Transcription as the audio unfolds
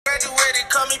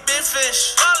call me Big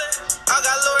Fish. I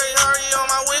got Lori Harvey on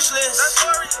my wish list.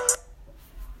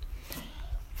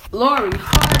 Lori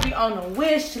Harvey on the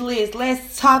wish list.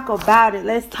 Let's talk about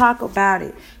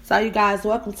it. So you guys,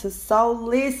 welcome to So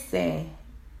Listen.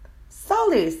 So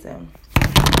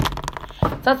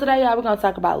today, y'all, we're going to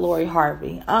talk about Lori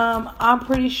Harvey. I'm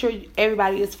pretty sure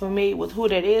everybody is familiar with who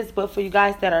that is, but for you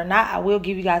guys that are not, I will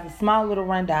give you guys a small little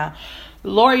rundown.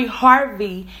 Lori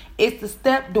Harvey is the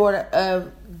stepdaughter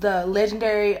of the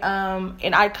legendary and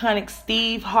iconic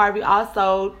Steve Harvey,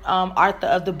 also author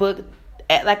of the book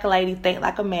Act Like a Lady, Think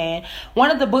Like a Man.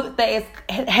 One of the books that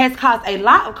has caused a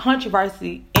lot of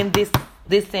controversy in this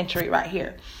century right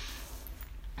here.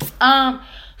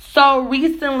 So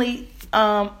recently,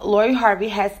 Lori Harvey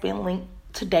has been linked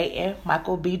to dating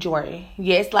Michael B. Jordan.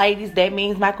 Yes, ladies, that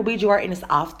means Michael B. Jordan is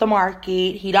off the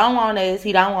market. He don't want us.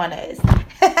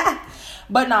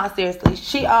 But no, seriously,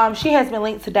 she has been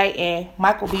linked to dating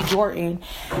Michael B. Jordan,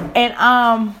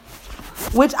 and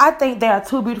which I think they are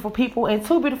two beautiful people, and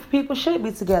two beautiful people should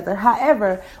be together.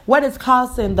 However, what is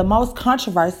causing the most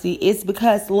controversy is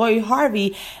because Lori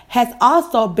Harvey has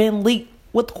also been linked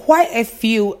with quite a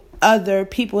few other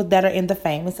people that are in the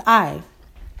famous eye.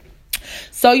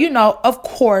 So, of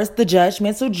course, the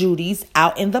judgmental Judies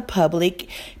out in the public,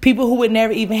 people who would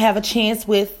never even have a chance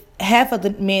with half of the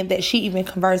men that she even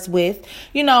conversed with,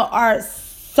 are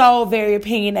so very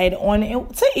opinionated on it.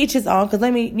 And to each his own, because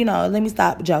let me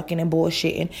stop joking and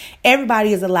bullshitting.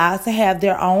 Everybody is allowed to have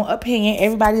their own opinion.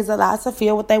 Everybody is allowed to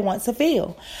feel what they want to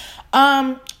feel.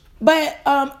 But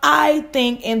I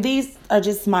think, and these are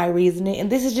just my reasoning,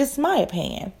 and this is just my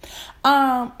opinion.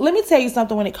 Let me tell you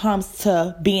something when it comes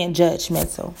to being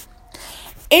judgmental.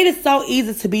 It is so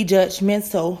easy to be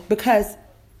judgmental because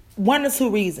one or two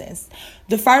reasons.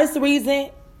 The first reason,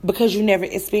 because you never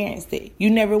experienced it. You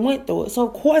never went through it. So,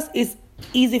 of course, it's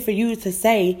easy for you to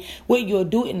say what you'll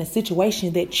do in a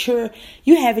situation that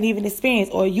you haven't even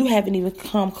experienced or you haven't even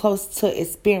come close to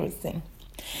experiencing.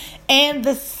 And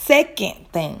the second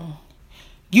thing,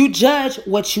 you judge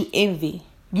what you envy.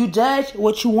 You judge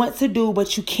what you want to do,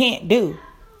 but you can't do.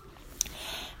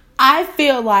 I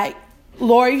feel like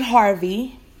Lori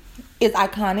Harvey is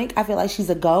iconic. I feel like she's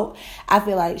a GOAT. I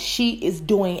feel like she is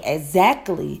doing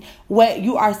exactly what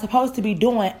you are supposed to be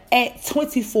doing at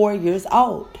 24 years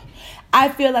old. I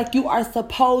feel like you are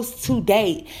supposed to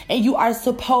date, and you are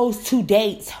supposed to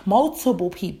date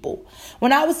multiple people.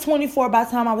 When I was 24, by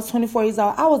the time I was 24 years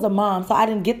old, I was a mom, so I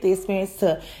didn't get the experience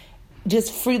to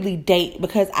just freely date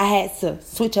because I had to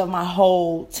switch up my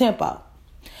whole tempo.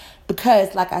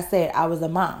 Because, like I said, I was a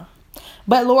mom.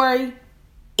 But Lori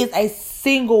is a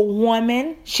single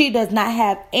woman. She does not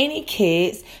have any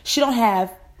kids. She don't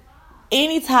have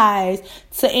any ties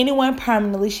to anyone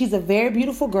permanently. She's a very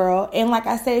beautiful girl, and like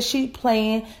I said, she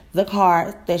playing the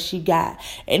cards that she got.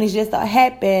 And it's just so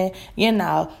happened,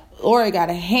 Lori got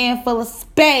a handful of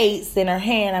spades in her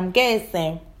hand, I'm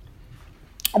guessing.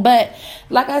 But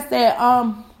like I said,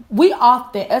 we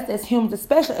often, us as humans,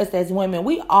 especially us as women,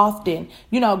 we often,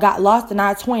 got lost in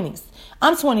our 20s.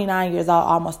 I'm 29 years old,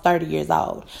 almost 30 years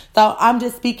old. So I'm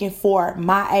just speaking for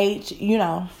my age,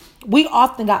 We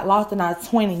often got lost in our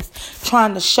 20s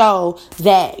trying to show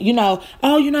that,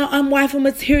 I'm wife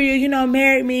material,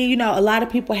 married me. A lot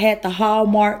of people had the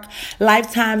Hallmark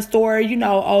Lifetime story,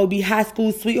 be high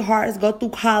school sweethearts, go through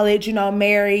college,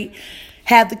 married,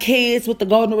 have the kids with the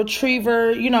golden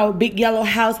retriever, big yellow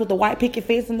house with the white picket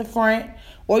fence in the front.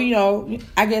 Or,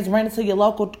 I guess run into your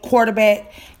local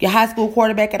quarterback, your high school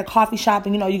quarterback at a coffee shop,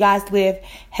 and, you guys live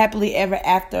happily ever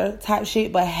after type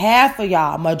shit. But half of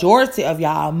y'all, majority of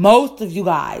y'all, most of you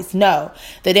guys know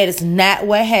that is not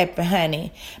what happened,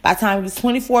 honey. By the time you was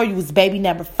 24, you was baby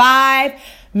number 5,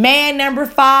 man number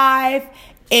 5,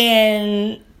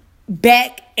 and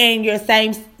back in your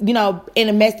same, in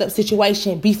a messed up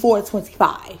situation before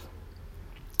 25.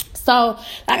 So,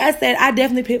 like I said, I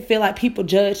definitely feel like people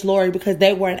judge Lori because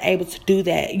they weren't able to do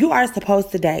that. You are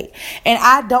supposed to date. And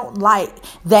I don't like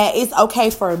that it's okay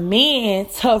for men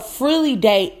to freely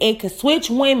date and can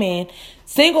switch women.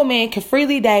 Single men can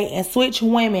freely date and switch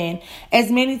women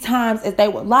as many times as they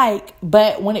would like.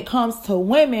 But when it comes to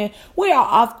women, we are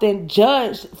often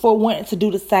judged for wanting to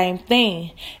do the same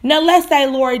thing. Now, let's say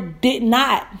Lori did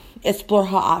not explore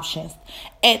her options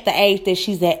at the age that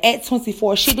she's at. At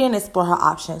 24, she didn't explore her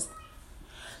options.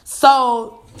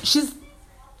 So she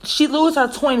lose her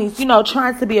 20s,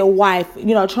 trying to be a wife,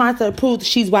 trying to prove that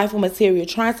she's wifey material,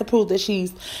 trying to prove that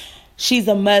she's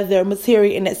a mother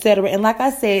material, and etc. And like I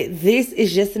said, this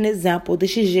is just an example.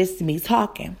 This is just me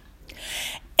talking.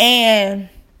 And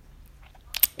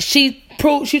she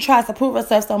tries to prove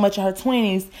herself so much in her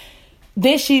 20s.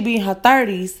 Then she be in her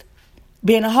 30s.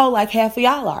 being a hoe like half of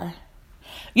y'all are.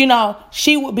 You know,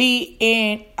 she would be,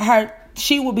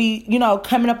 you know,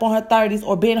 coming up on her 30s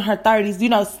or being in her 30s, you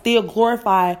know, still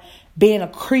glorify being a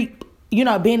creep, you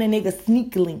know, being a nigga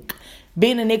sneak link,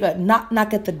 being a nigga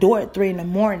knock at the door at 3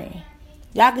 in.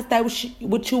 Y'all can say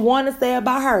what you want to say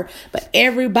about her, but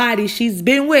everybody she's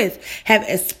been with have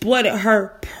exploited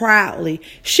her proudly.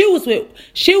 She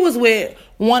was with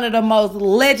one of the most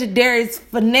legendary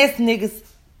finesse niggas,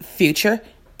 Future,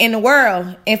 in the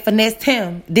world, and finessed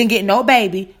him. Didn't get no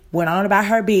baby. Went on about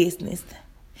her business.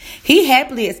 He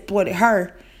happily exploited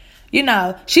her. You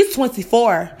know, she's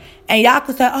 24. And y'all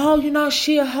could say, oh, you know,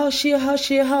 she a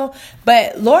hoe.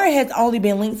 But Lori has only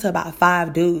been linked to about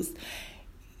 5 dudes.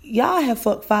 Y'all have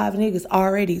fucked 5 niggas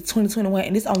already, 2021,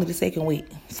 and this only the second week,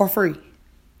 for free.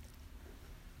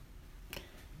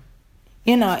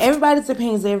 You know, everybody's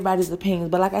opinions.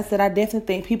 But like I said, I definitely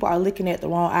think people are looking at the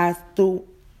wrong eyes through.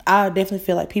 I definitely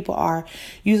feel like people are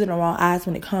using the wrong eyes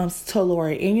when it comes to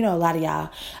Lori. And you know, a lot of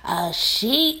y'all,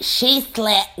 she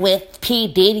slept with P.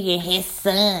 Diddy and his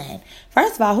son.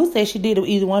 First of all, who said she did it with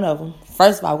either one of them?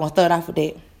 First of all, I'm going to start off with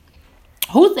that.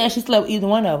 Who said she slept with either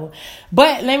one of them?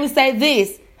 But let me say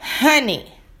this, honey,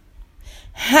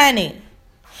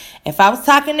 if I was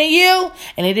talking to you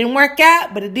and it didn't work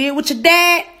out, but it did with your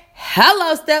dad,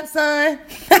 hello, stepson.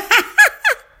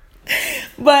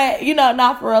 But, you know,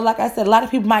 not for real. Like I said, a lot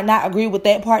of people might not agree with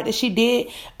that part that she did.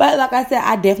 But like I said,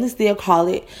 I definitely still call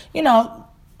it, you know,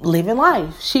 living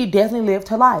life. She definitely lived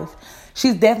her life.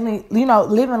 She's definitely, you know,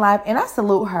 living life. And I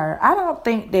salute her. I don't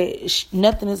think that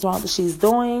nothing is wrong that she's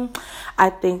doing.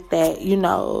 I think that, you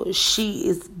know, she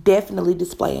is definitely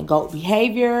displaying GOAT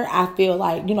behavior. I feel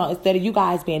like, you know, instead of you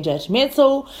guys being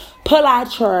judgmental, pull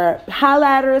out your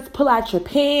highlighters, pull out your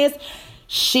pens.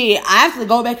 Shit, I have to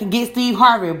go back and get Steve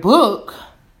Harvey book.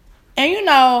 And, you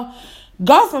know,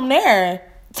 go from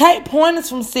there. Take pointers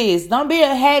from sis. Don't be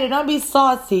a hater. Don't be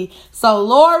saucy. So,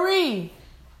 Lori,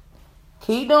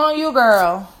 keep doing you,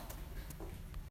 girl.